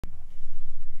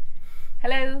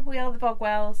Hello, we are the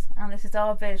Vogwells, and this is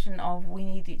our version of We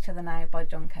Need Each Other Now by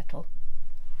John Kettle.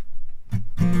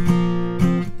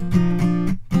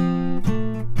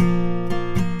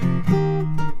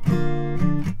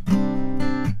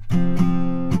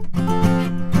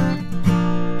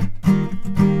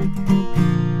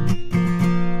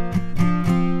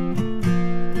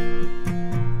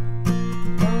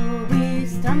 Oh, we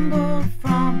stumbled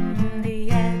from the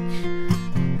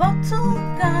edge, bottle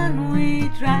gun, we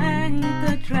drank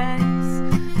the dregs,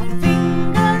 our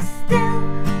fingers still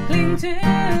cling to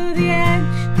the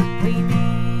edge. We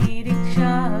need each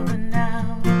other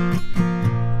now.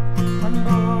 On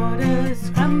borders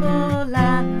scramble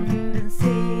land and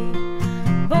sea,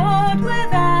 bored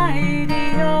with ideology,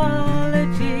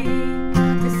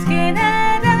 the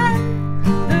skinhead and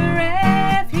the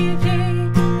refugee.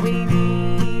 We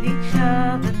need each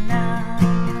other now.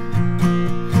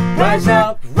 Rise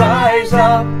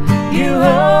up, you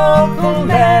hopeful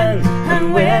men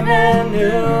and women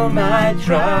who might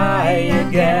try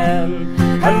again.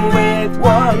 And with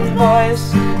one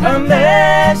voice, a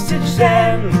message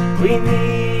send. We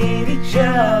need each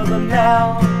other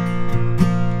now.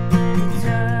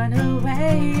 Turn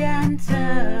away and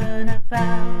turn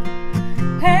about,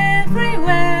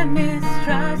 everywhere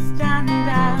mistrust and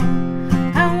doubt,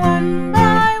 and one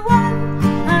by one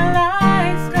our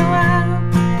lights go out.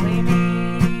 We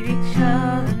need each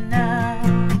other now.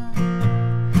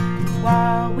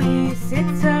 While we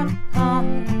sit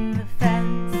upon the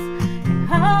fence in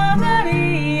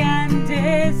harmony and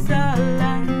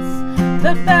dissonance,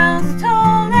 the bells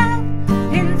toll out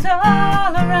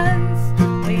intolerance.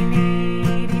 We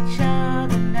need each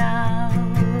other now.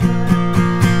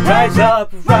 Rise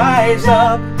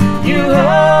up, you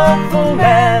hopeful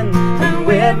men and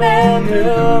women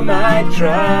who might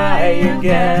try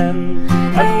again.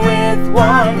 And with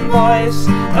one voice,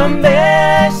 a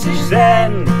message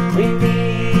send. We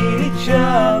need each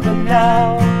other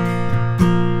now.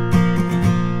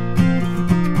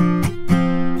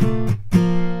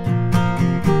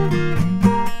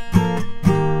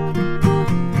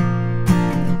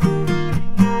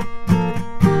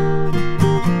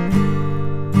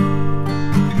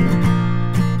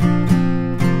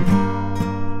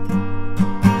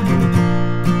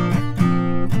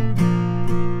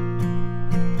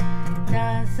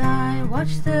 As I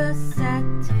watch the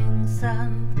setting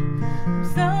sun, I'm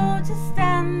slow to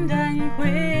stand and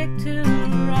quick to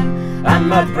run. And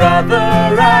my brother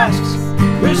asks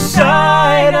whose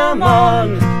side I'm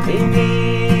on. We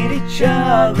need each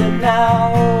other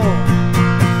now.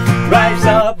 Rise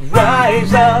up,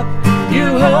 you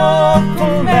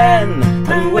hopeful men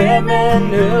and women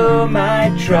who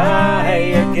might try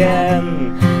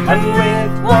again. And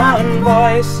with one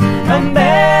voice, a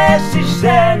message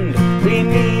send. We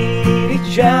need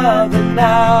each other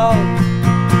now.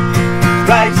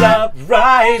 Rise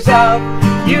up,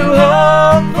 you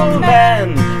hopeful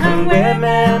men and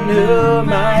women who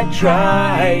might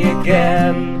try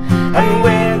again. And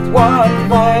with one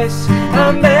voice,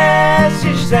 a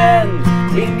message send.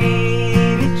 We need